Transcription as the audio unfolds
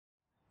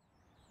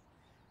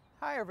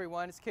Hi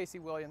everyone, it's Casey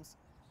Williams.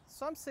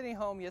 So I'm sitting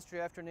home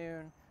yesterday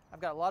afternoon. I've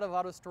got a lot of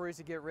auto stories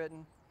to get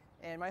written,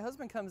 and my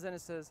husband comes in and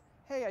says,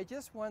 "Hey, I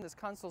just won this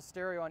console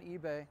stereo on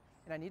eBay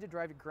and I need to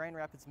drive to Grand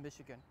Rapids,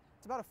 Michigan.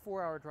 It's about a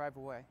 4-hour drive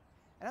away."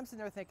 And I'm sitting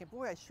there thinking,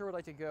 boy, I sure would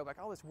like to go, but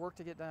all this work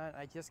to get done, and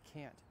I just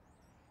can't.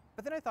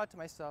 But then I thought to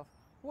myself,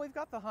 well, we've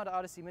got the Honda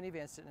Odyssey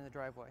minivan sitting in the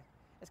driveway.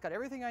 It's got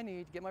everything I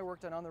need to get my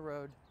work done on the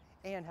road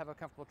and have a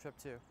comfortable trip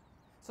too.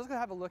 So let's go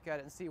have a look at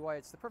it and see why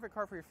it's the perfect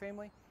car for your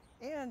family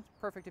and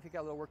perfect if you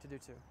got a little work to do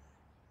too.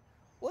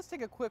 Well, let's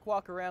take a quick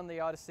walk around the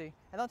Odyssey,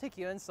 and I'll take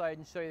you inside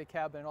and show you the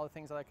cabin and all the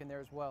things I like in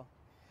there as well.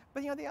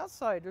 But the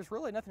outside, there's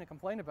really nothing to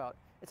complain about.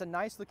 It's a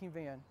nice looking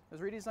van. It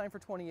was redesigned for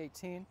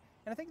 2018, and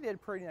I think they did a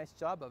pretty nice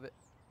job of it.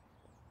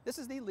 This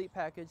is the Elite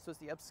package, so it's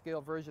the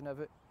upscale version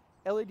of it.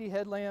 LED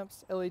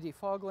headlamps, LED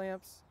fog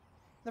lamps.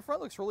 The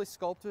front looks really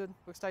sculpted,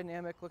 looks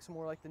dynamic, looks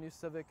more like the new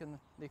Civic and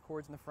the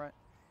Accords in the front.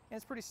 And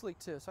it's pretty sleek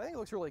too, so I think it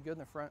looks really good in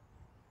the front.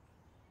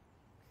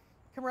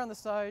 Come around the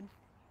side.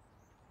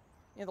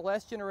 The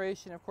last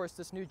generation, of course,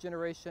 this new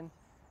generation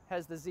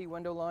has the Z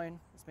window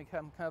line. It's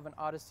become kind of an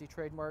Odyssey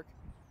trademark.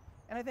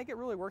 And I think it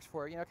really works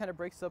for it. It kind of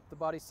breaks up the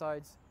body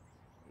sides.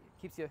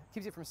 It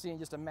keeps you from seeing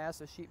just a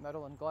massive sheet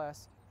metal and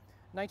glass.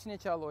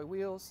 19-inch alloy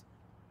wheels.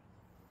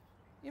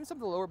 Even some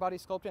of the lower body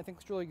sculpting I think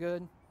looks really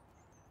good.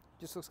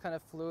 Just looks kind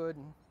of fluid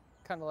and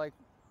kind of like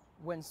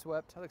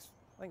windswept. I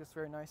think it's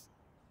very nice.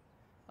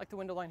 I like the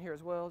window line here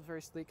as well. It's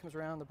very sleek. Comes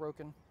around the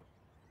broken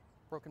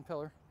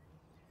pillar.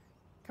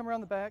 Come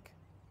around the back.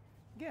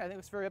 Again, I think it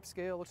looks very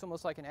upscale. Looks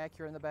almost like an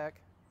Acura in the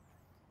back.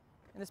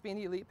 And this being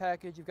the Elite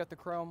package, you've got the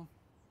chrome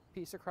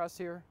piece across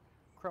here,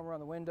 chrome around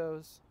the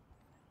windows,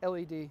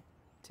 LED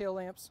tail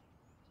lamps,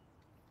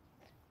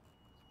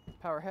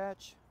 power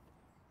hatch.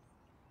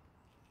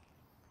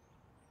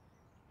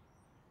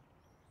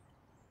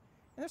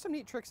 And there's some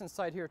neat tricks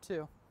inside here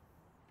too.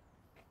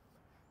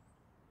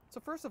 So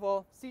first of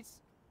all,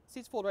 seats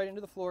fold right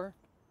into the floor.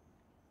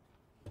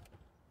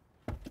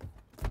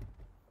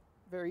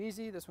 Very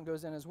easy. This one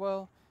goes in as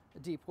well. A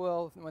deep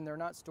well when they're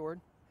not stored.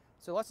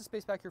 So lots of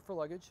space back here for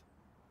luggage.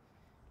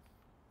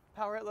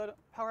 Power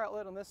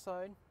outlet on this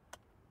side.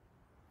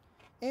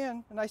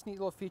 And a nice neat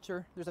little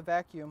feature, there's a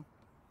vacuum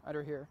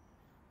under here.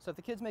 So if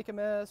the kids make a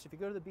mess, if you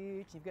go to the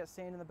beach and you've got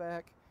sand in the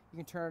back, you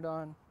can turn it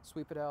on,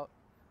 sweep it out,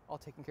 all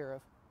taken care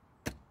of.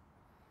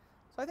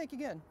 So I think you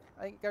got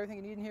everything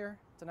you need in here.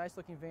 It's a nice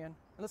looking van. And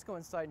let's go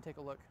inside and take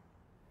a look.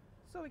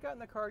 So we got in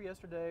the car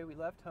yesterday, we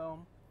left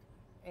home,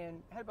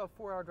 and had about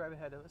a 4-hour drive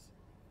ahead of us.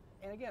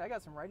 And again, I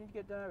got some writing to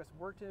get done, I got some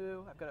work to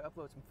do, I've got to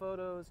upload some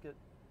photos, get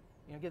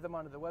them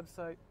onto the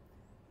website.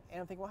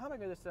 And I'm thinking, well, how am I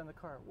going to do this in the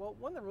car? Well,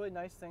 one of the really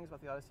nice things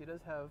about the Odyssey,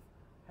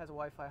 has a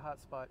Wi-Fi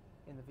hotspot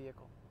in the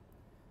vehicle.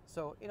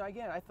 So,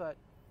 again, I thought,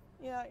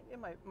 yeah, it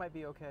might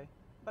be okay.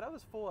 But I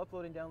was full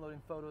uploading,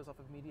 downloading photos off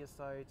of media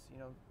sites,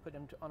 putting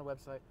them on a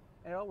website,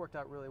 and it all worked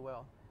out really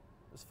well.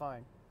 It was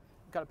fine.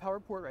 Got a power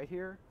port right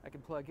here. I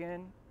can plug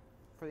in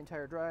for the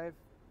entire drive.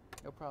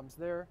 No problems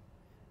there.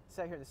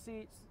 Sat here in the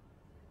seats,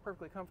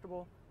 perfectly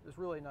comfortable. It was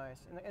really nice.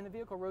 And the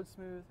vehicle rode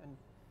smooth, and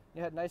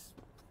you had nice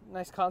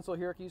console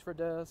here I can use for a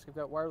desk. I've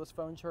got wireless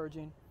phone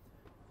charging,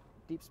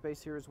 deep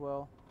space here as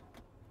well.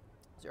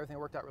 So everything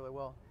worked out really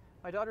well.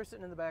 My daughter's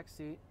sitting in the back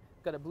seat.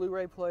 Got a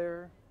Blu-ray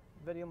player,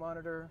 video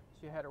monitor.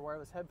 She had her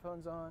wireless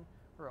headphones on,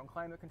 her own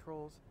climate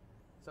controls.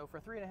 So for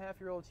a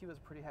 3.5-year-old, she was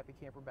a pretty happy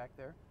camper back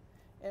there.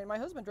 And my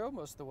husband drove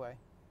most of the way.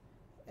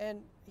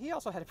 And he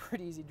also had a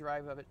pretty easy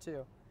drive of it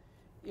too.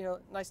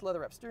 Nice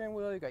leather-wrapped steering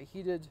wheel. You got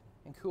heated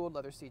and cooled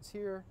leather seats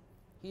here,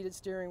 heated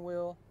steering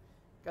wheel.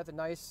 Got the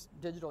nice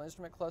digital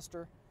instrument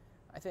cluster.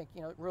 I think,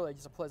 really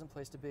just a pleasant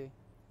place to be.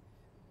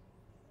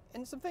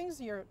 And some things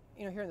here,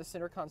 here in the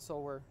center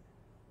console where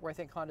I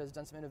think Honda has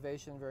done some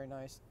innovation, very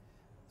nice.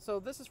 So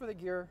this is for the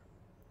gear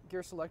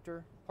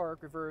selector, park,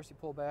 reverse, you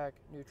pull back,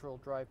 neutral,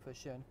 drive,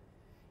 push in.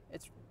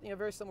 It's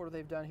very similar to what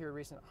they've done here in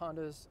recent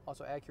Hondas.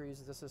 Also Acura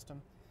uses the system.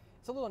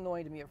 It's a little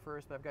annoying to me at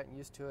first, but I've gotten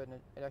used to it,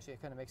 and it actually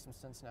kind of makes some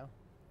sense now.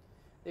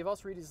 They've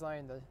also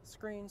redesigned the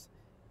screens,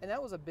 and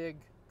that was a big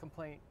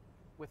complaint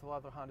with a lot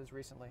of the Hondas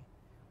recently,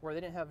 where they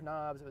didn't have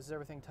knobs. It was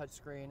everything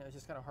touchscreen. It was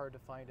just kind of hard to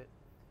find it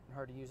and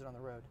hard to use it on the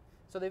road.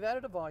 So they've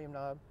added a volume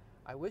knob.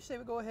 I wish they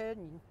would go ahead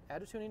and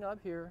add a tuning knob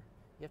here.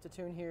 You have to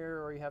tune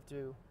here, or you have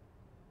to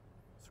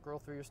scroll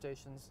through your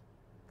stations,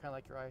 kind of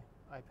like your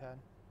iPad.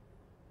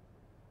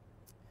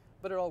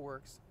 But it all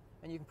works,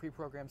 and you can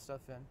pre-program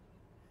stuff in.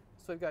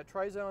 So we've got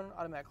tri-zone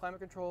automatic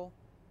climate control,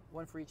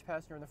 one for each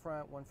passenger in the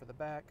front, one for the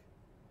back.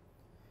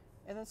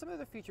 And then some of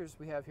the features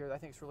we have here that I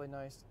think is really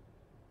nice.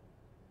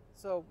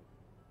 So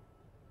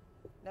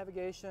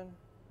navigation,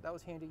 that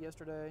was handy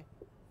yesterday.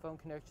 Phone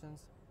connections,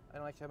 I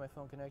don't actually have my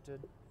phone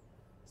connected.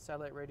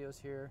 Satellite radios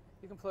here.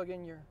 You can plug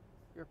in your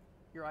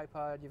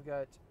iPod. You've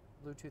got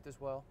Bluetooth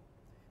as well.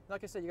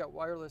 Like I said, you got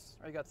wireless,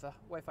 or you got the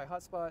Wi-Fi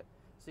hotspot,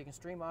 so you can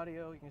stream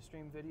audio, you can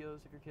stream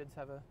videos if your kids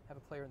have a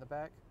player in the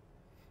back.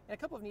 And a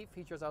couple of neat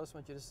features I just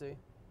want you to see.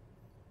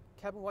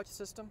 Cabin watch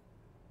system.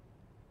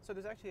 So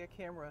there's actually a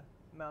camera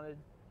mounted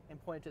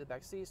and pointed to the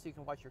back seat, so you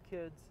can watch your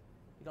kids.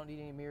 You don't need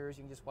any mirrors,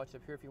 you can just watch it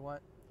up here if you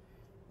want.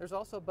 There's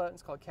also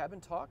buttons called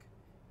Cabin Talk.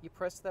 You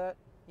press that,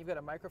 you've got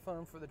a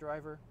microphone for the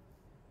driver,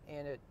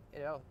 and it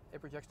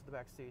projects to the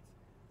back seats.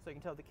 So you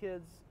can tell the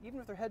kids, even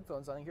with their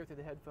headphones on, you hear through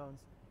the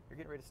headphones, you're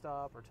getting ready to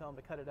stop, or tell them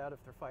to cut it out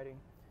if they're fighting,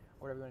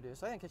 or whatever you want to do.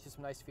 So I think it's just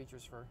some nice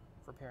features for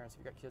parents if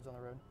you've got kids on the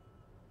road.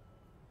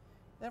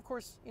 And of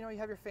course, you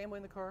have your family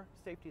in the car,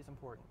 safety is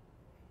important.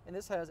 And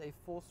this has a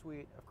full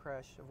suite of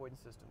crash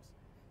avoidance systems.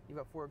 You've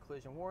got forward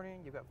collision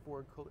warning, you've got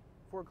forward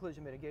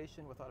collision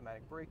mitigation with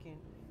automatic braking,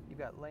 you've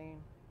got lane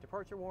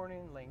departure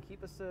warning, lane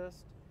keep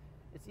assist.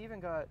 It's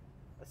even got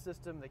a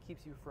system that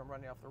keeps you from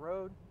running off the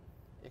road.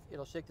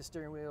 It'll shake the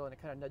steering wheel and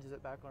it kind of nudges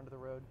it back onto the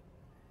road.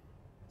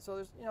 So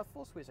there's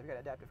full suite. So you've got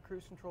adaptive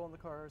cruise control in the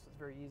car, so it's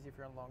very easy if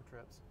you're on long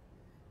trips.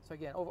 So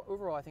again,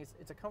 overall, I think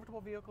it's a comfortable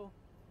vehicle.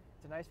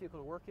 It's a nice vehicle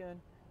to work in.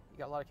 You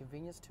got a lot of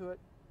convenience to it,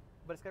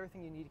 but it's got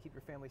everything you need to keep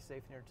your family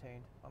safe and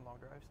entertained on long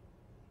drives.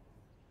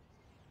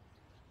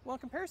 Well, in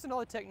comparison to all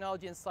the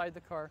technology inside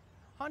the car,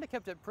 Honda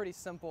kept it pretty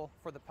simple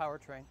for the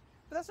powertrain.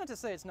 But that's not to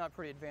say it's not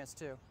pretty advanced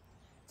too.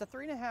 It's a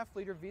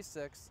 3.5-liter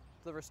V6,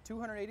 delivers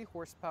 280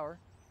 horsepower.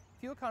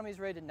 Fuel economy is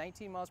rated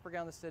 19 miles per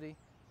gallon in the city,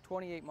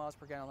 28 miles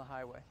per gallon on the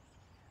highway.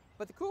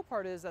 But the cool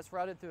part is that's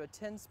routed through a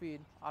 10-speed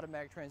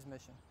automatic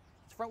transmission.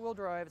 It's front-wheel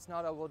drive, it's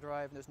not all-wheel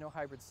drive, and there's no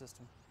hybrid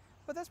system.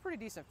 But that's pretty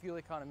decent fuel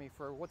economy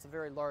for what's a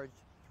very large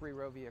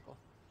 3-row vehicle.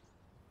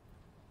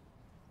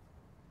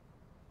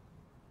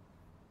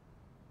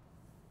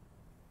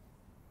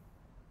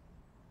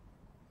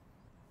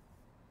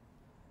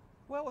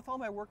 Well, with all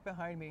my work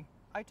behind me,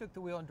 I took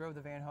the wheel and drove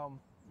the van home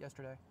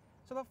yesterday.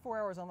 So about 4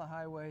 hours on the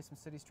highway, some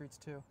city streets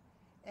too.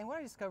 And what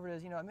I discovered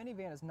is, a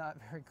minivan is not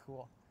very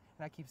cool.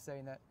 And I keep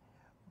saying that,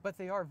 but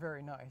they are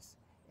very nice.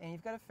 And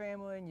you've got a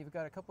family and you've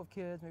got a couple of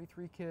kids, maybe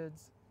 3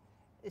 kids.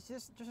 It's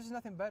just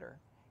nothing better.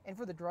 And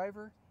for the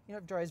driver,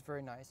 it drives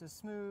very nice. It's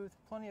smooth,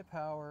 plenty of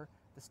power,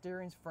 the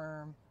steering's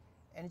firm,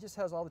 and it just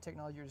has all the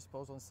technology at your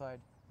disposal inside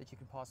that you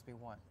could possibly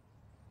want.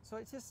 So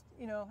it's just,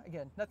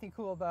 again, nothing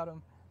cool about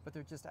them, but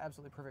they're just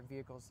absolutely perfect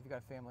vehicles if you've got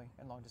a family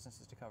and long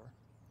distances to cover.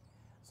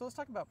 So let's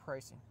talk about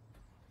pricing.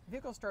 The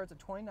vehicle starts at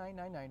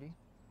 $29,990.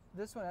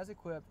 This one, as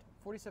equipped,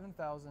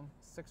 $47,610.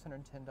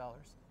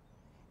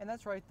 And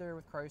that's right there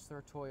with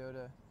Chrysler,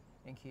 Toyota,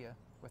 and Kia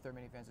with their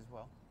minivans as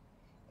well.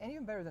 And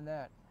even better than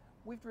that,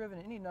 we've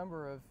driven any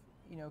number of,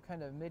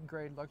 kind of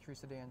mid-grade luxury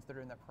sedans that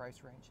are in that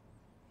price range.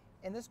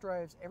 And this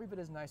drives every bit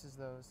as nice as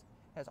those,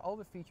 has all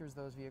the features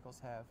those vehicles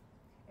have,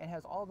 and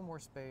has all the more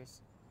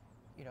space,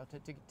 to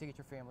get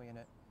your family in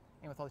it.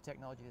 And with all the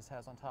technology this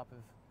has on top of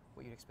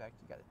what you'd expect.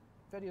 You've got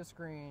video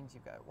screens,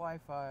 you've got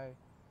Wi-Fi,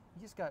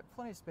 you just got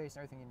plenty of space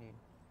and everything you need.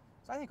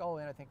 So I think all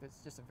in, I think that's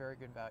just a very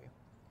good value.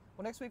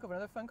 Well, next week we'll have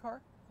another fun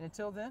car, and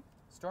until then,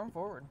 storm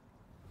forward.